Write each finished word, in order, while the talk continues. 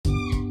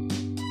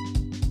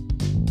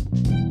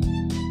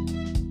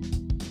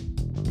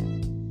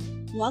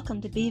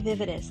Welcome to Be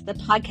Vividus, the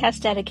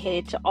podcast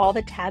dedicated to all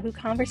the taboo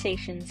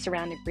conversations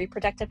surrounding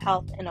reproductive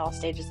health in all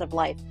stages of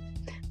life,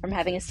 from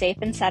having a safe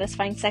and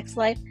satisfying sex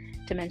life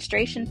to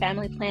menstruation,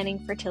 family planning,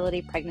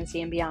 fertility,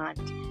 pregnancy, and beyond.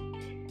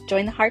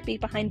 Join the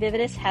heartbeat behind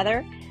Vividus,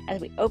 Heather, as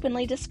we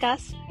openly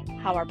discuss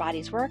how our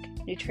bodies work,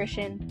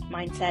 nutrition,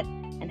 mindset,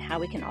 and how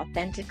we can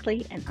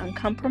authentically and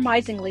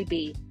uncompromisingly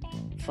be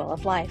full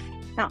of life.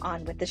 Now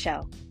on with the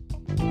show.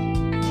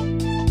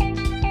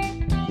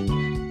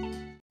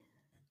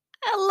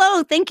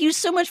 Hello, thank you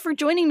so much for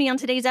joining me on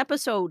today's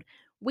episode.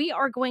 We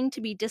are going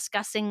to be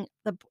discussing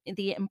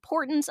the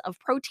importance of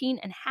protein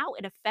and how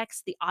it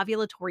affects the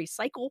ovulatory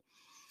cycle.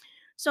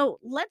 So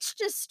let's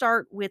just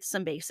start with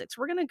some basics.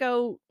 We're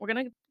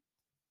gonna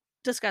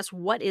discuss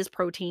what is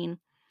protein,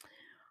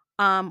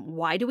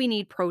 why do we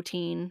need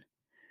protein,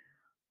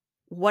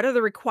 what are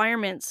the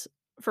requirements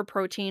for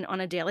protein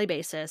on a daily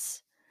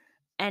basis,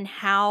 and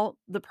how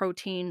the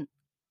protein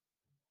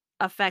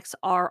affects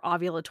our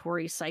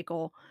ovulatory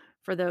cycle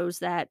for those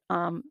that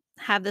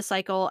have the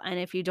cycle. And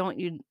if you don't,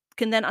 you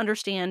can then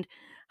understand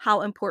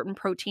how important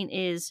protein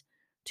is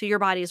to your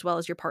body as well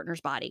as your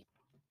partner's body.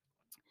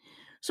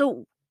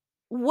 So,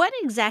 what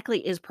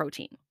exactly is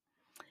protein?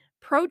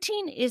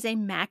 Protein is a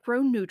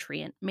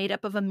macronutrient made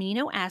up of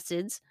amino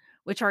acids,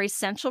 which are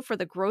essential for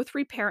the growth,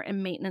 repair,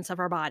 and maintenance of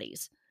our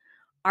bodies.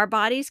 Our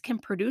bodies can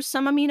produce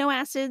some amino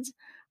acids,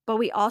 but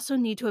we also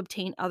need to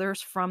obtain others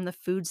from the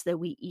foods that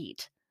we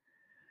eat.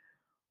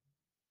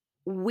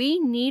 We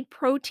need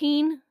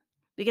protein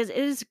because it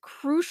is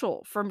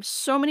crucial for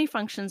so many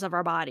functions of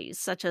our bodies,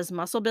 such as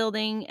muscle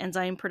building,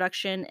 enzyme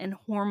production, and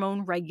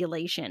hormone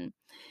regulation.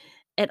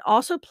 It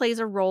also plays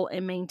a role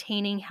in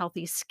maintaining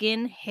healthy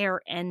skin,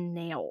 hair, and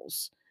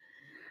nails.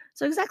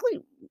 So, exactly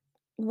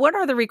what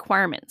are the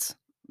requirements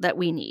that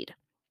we need?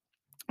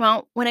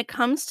 Well, when it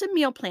comes to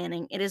meal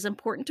planning, it is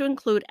important to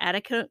include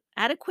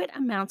adequate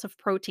amounts of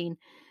protein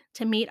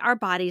to meet our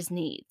body's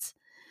needs.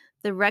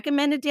 The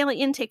recommended daily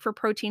intake for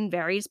protein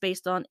varies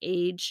based on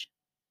age,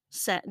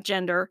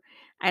 gender,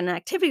 and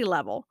activity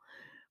level,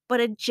 but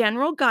a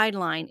general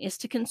guideline is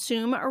to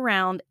consume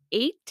around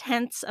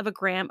 0.8 of a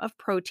gram of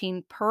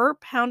protein per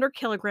pound or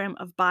kilogram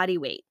of body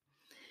weight.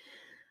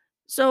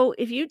 So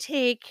if you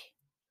take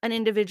an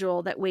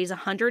individual that weighs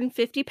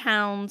 150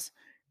 pounds,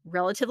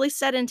 relatively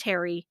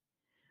sedentary,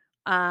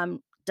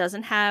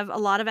 doesn't have a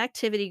lot of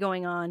activity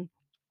going on,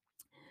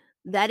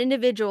 that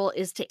individual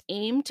is to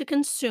aim to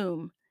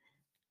consume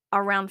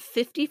around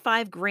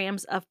 55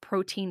 grams of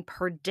protein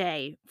per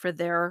day for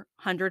their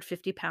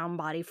 150-pound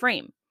body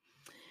frame.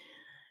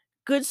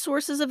 Good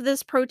sources of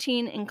this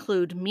protein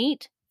include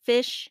meat,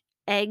 fish,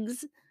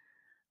 eggs,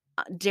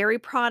 dairy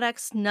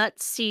products,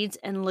 nuts, seeds,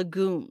 and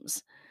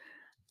legumes.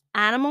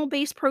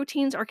 Animal-based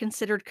proteins are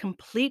considered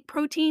complete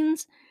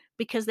proteins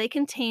because they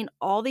contain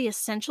all the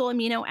essential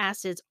amino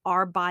acids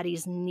our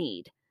bodies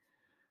need.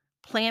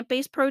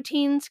 Plant-based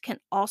proteins can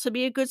also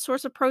be a good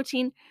source of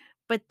protein,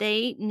 but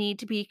they need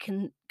to be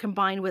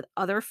combined with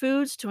other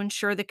foods to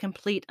ensure the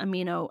complete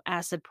amino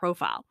acid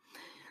profile.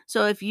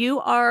 So if you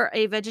are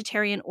a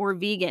vegetarian or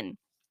vegan,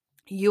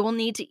 you will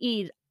need to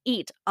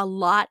eat a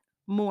lot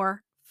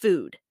more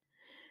food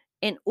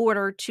in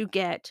order to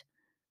get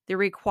the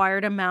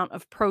required amount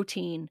of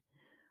protein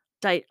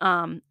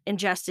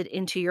ingested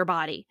into your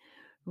body.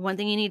 One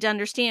thing you need to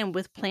understand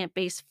with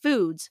plant-based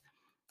foods,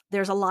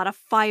 there's a lot of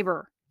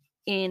fiber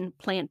in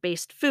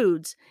plant-based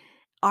foods.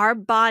 Our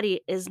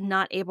body is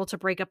not able to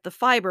break up the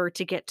fiber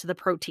to get to the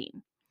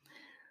protein.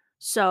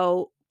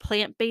 So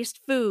plant-based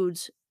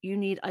foods, you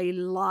need a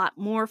lot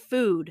more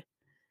food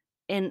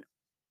in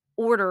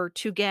order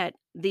to get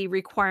the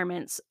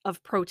requirements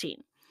of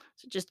protein.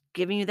 So just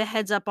giving you the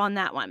heads up on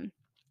that one.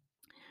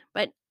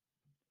 But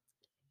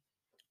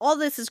all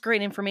this is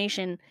great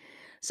information.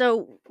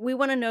 So we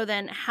want to know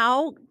then,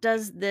 how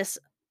does this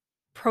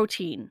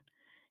protein,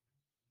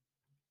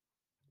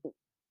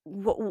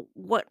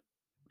 what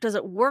does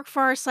it work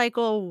for our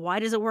cycle? Why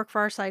does it work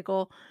for our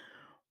cycle?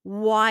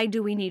 Why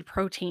do we need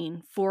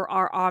protein for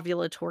our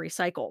ovulatory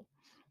cycle?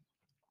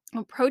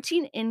 Well,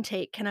 protein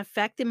intake can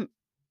affect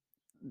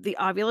the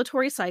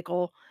ovulatory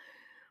cycle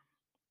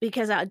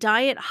because a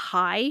diet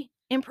high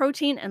in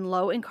protein and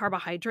low in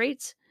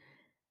carbohydrates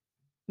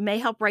may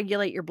help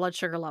regulate your blood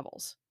sugar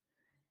levels.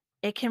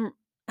 It can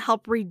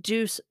help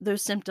reduce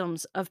those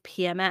symptoms of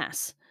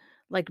PMS,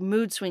 like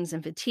mood swings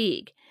and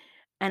fatigue.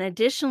 And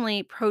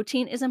additionally,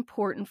 protein is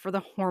important for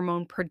the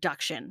hormone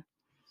production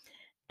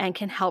and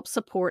can help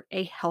support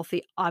a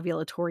healthy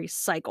ovulatory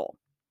cycle.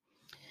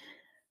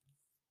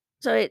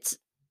 So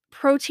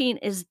protein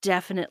is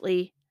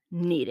definitely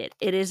needed.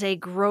 It is a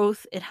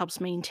growth, it helps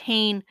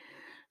maintain.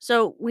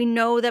 So we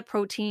know that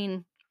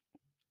protein,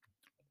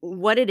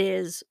 what it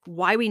is,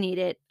 why we need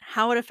it,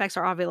 how it affects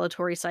our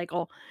ovulatory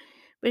cycle.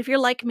 But if you're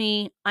like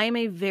me, I am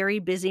a very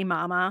busy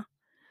mama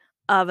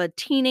of a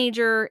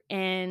teenager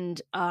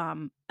and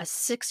a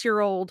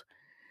 6-year-old,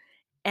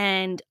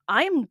 and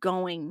I'm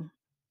going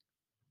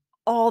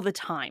all the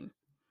time.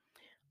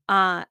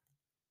 Uh,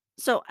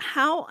 So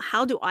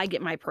how do I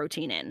get my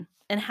protein in?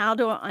 And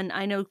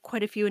I know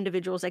quite a few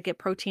individuals that get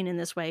protein in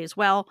this way as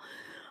well.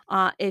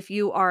 If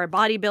you are a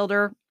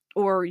bodybuilder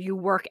or you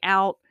work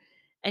out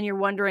and you're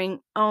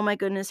wondering, oh my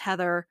goodness,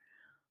 Heather,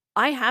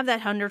 I have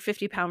that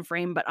 150-pound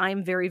frame, but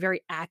I'm very,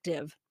 very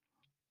active.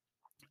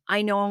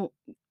 I know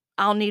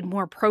I'll need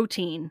more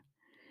protein.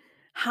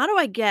 How do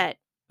I get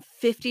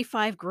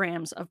 55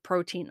 grams of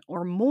protein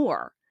or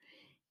more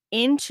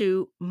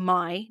into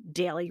my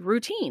daily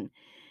routine?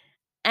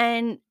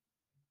 And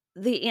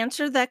the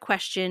answer to that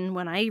question,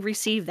 when I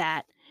receive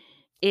that,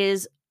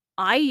 is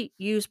I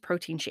use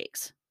protein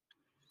shakes.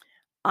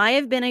 I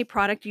have been a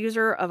product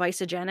user of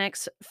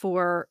Isogenics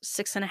for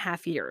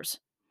 6.5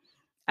 years.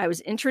 I was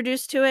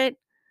introduced to it.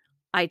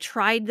 I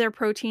tried their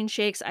protein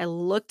shakes. I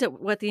looked at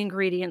what the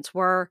ingredients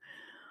were.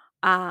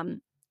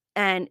 Um,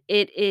 and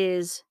it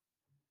is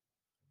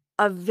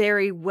a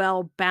very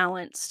well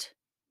balanced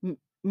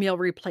meal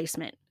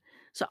replacement.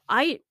 So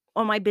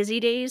on my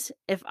busy days,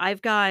 if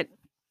I've got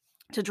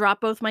to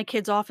drop both my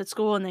kids off at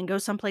school and then go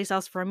someplace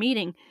else for a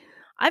meeting,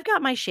 I've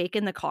got my shake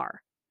in the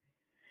car.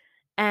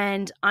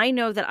 And I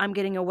know that I'm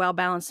getting a well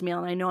balanced meal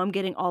and I know I'm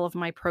getting all of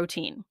my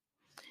protein.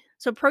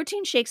 So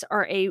protein shakes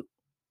are a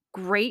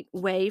great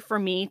way for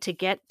me to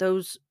get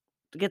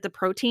the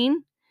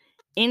protein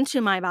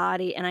into my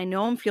body, and I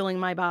know I'm fueling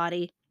my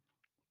body,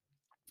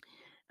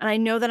 and I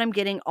know that I'm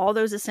getting all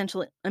those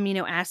essential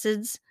amino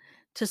acids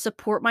to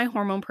support my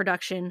hormone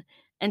production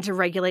and to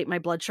regulate my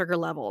blood sugar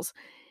levels.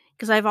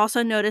 Because I've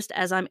also noticed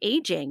as I'm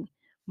aging,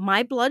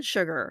 my blood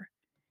sugar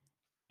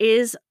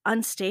is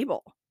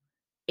unstable.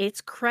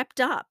 It's crept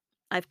up.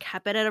 I've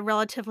kept it at a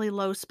relatively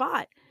low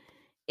spot.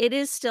 It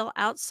is still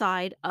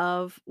outside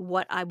of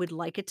what I would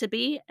like it to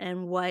be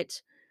and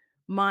what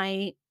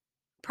my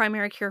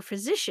primary care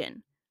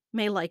physician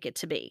may like it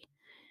to be.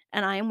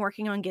 And I am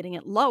working on getting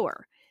it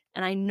lower.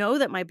 And I know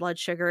that my blood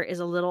sugar is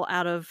a little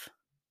out of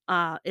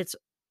its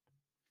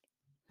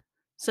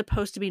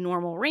supposed to be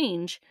normal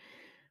range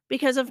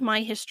because of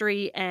my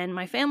history and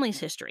my family's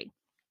history.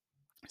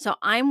 So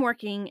I'm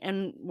working,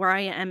 and where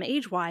I am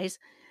age wise,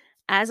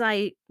 as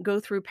I go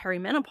through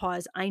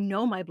perimenopause, I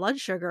know my blood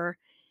sugar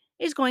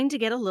is going to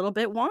get a little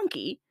bit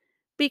wonky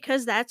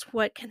because that's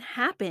what can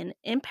happen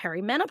in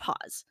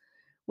perimenopause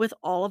with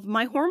all of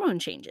my hormone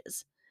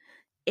changes.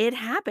 It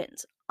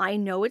happens. I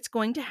know it's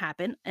going to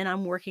happen, and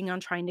I'm working on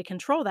trying to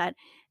control that.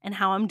 And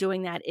how I'm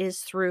doing that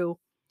is through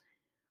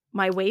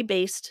my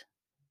whey-based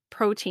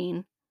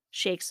protein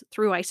shakes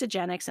through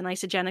Isogenics, and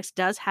Isogenics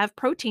does have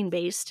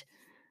protein-based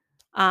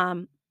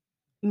um,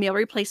 meal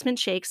replacement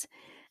shakes,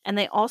 and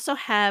they also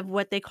have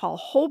what they call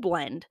whole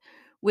blend,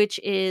 which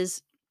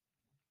is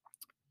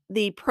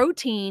the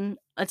protein.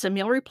 It's a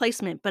meal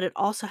replacement, but it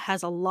also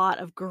has a lot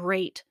of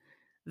great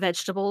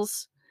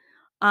vegetables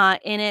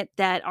in it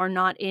that are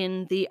not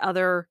in the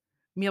other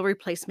meal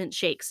replacement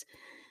shakes.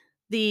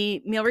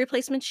 The meal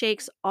replacement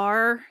shakes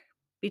are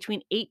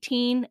between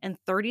 18 and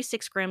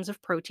 36 grams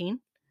of protein.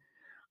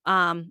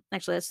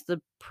 Actually, that's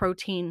the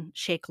protein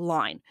shake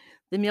line.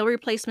 The meal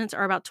replacements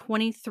are about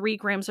 23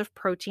 grams of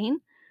protein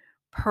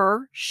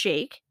per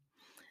shake.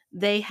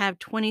 They have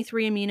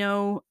 23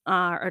 minerals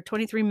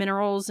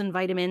and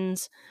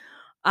vitamins,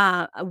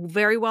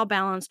 very well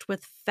balanced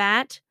with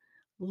fat,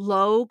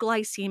 low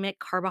glycemic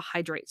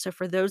carbohydrates. So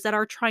for those that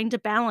are trying to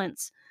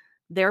balance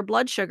their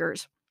blood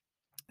sugars,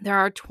 there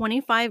are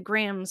 25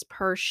 grams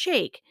per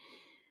shake.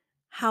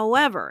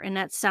 However, and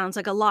that sounds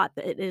like a lot,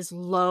 but it is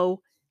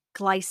low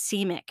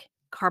glycemic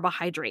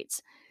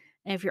carbohydrates.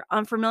 And if you're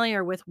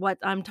unfamiliar with what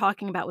I'm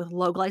talking about with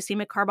low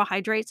glycemic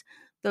carbohydrates,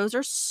 those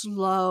are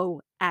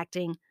slow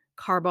acting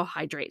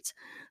carbohydrates.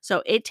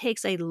 So it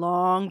takes a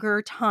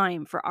longer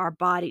time for our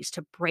bodies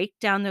to break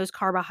down those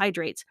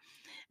carbohydrates.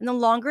 And the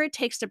longer it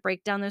takes to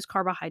break down those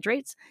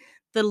carbohydrates,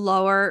 the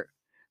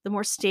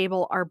more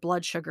stable our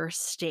blood sugar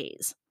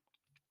stays.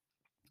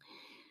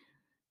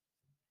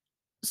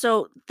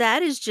 So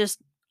that is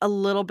just a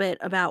little bit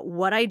about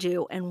what I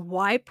do and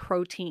why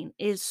protein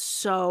is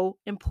so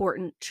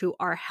important to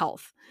our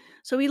health.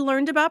 So we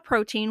learned about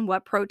protein,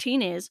 what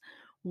protein is,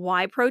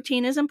 why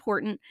protein is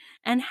important,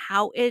 and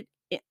how it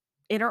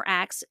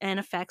interacts and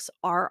affects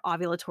our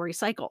ovulatory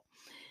cycle.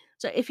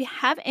 So if you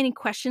have any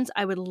questions,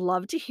 I would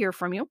love to hear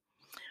from you.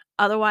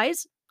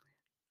 Otherwise,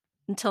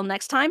 until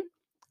next time,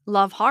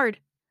 love hard,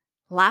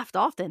 laugh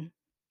often,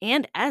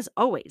 and as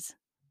always,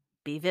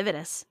 be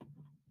vividus.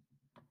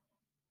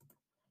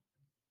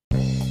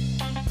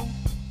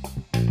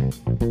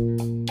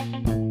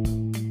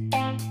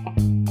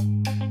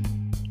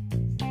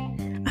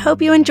 I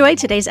hope you enjoyed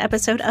today's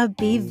episode of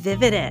Be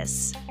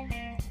Vividus.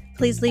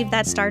 Please leave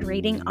that starred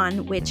rating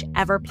on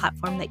whichever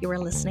platform that you are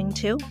listening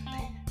to.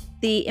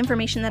 The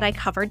information that I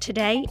covered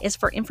today is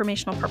for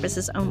informational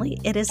purposes only.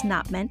 It is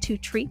not meant to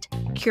treat,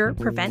 cure,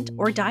 prevent,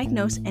 or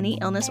diagnose any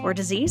illness or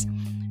disease.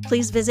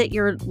 Please visit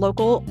your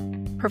local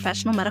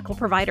professional medical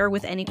provider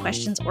with any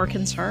questions or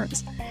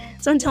concerns.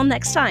 So until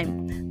next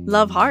time,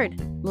 love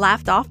hard,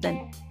 laugh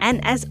often,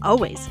 and as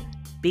always,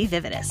 be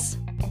vividus.